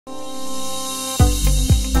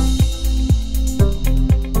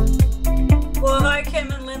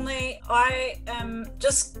I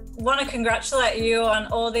just want to congratulate you on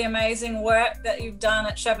all the amazing work that you've done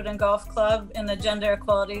at Shepparton Golf Club in the gender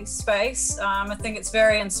equality space. I think it's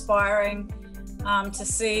very inspiring to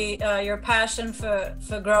see your passion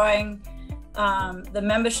for growing the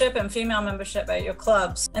membership and female membership at your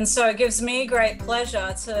clubs. And so it gives me great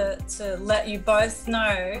pleasure to let you both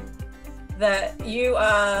know that you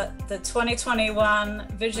are the 2021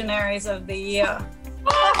 Visionaries of the Year.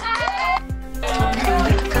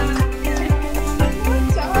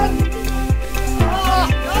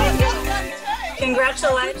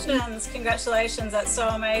 Congratulations, that's so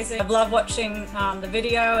amazing. I've loved watching the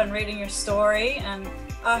video and reading your story, and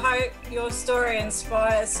I hope your story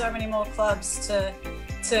inspires so many more clubs to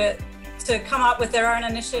come up with their own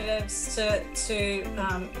initiatives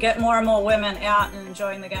to get more and more women out and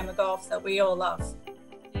enjoying the game of golf that we all love.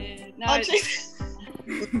 Yeah, no, I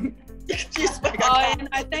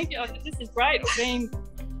thank you. This is great being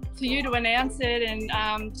for you to announce it,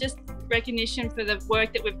 and just recognition for the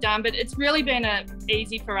work that we've done. But it's really been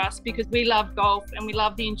easy for us because we love golf and we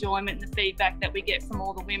love the enjoyment and the feedback that we get from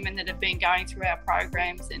all the women that have been going through our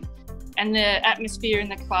programs, and the atmosphere in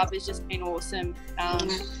the club has just been awesome.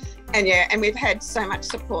 And we've had so much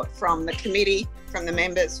support from the committee, from the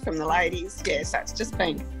members, from the ladies. Yeah, so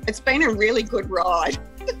it's been a really good ride.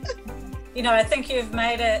 You know, I think you've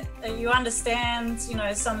made it, you understand, you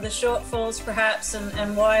know, some of the shortfalls perhaps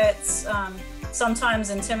and why it's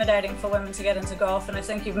sometimes intimidating for women to get into golf. And I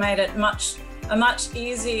think you've made it a much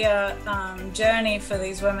easier journey for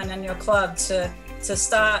these women in your club to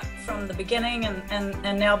start from the beginning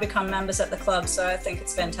and now become members at the club. So I think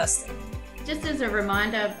it's fantastic. Just as a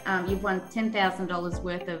reminder, you've won $10,000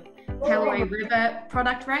 worth of Karrie Webb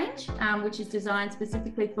product range, which is designed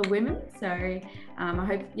specifically for women. So I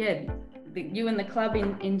hope, you and the club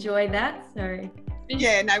enjoy that. So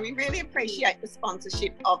yeah, no, we really appreciate the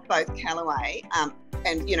sponsorship of both Callaway,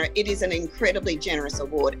 and you know, it is an incredibly generous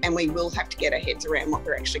award, and we will have to get our heads around what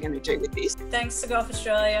we're actually going to do with this. Thanks to Golf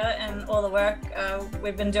Australia and all the work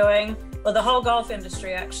we've been doing, well, the whole golf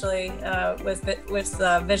industry actually, with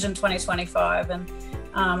Vision 2025, and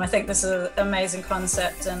I think this is an amazing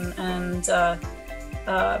concept, and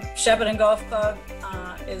Shepparton Golf Club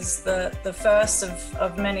is the first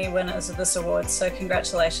of many winners of this award, so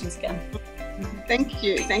congratulations again. Thank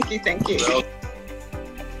you.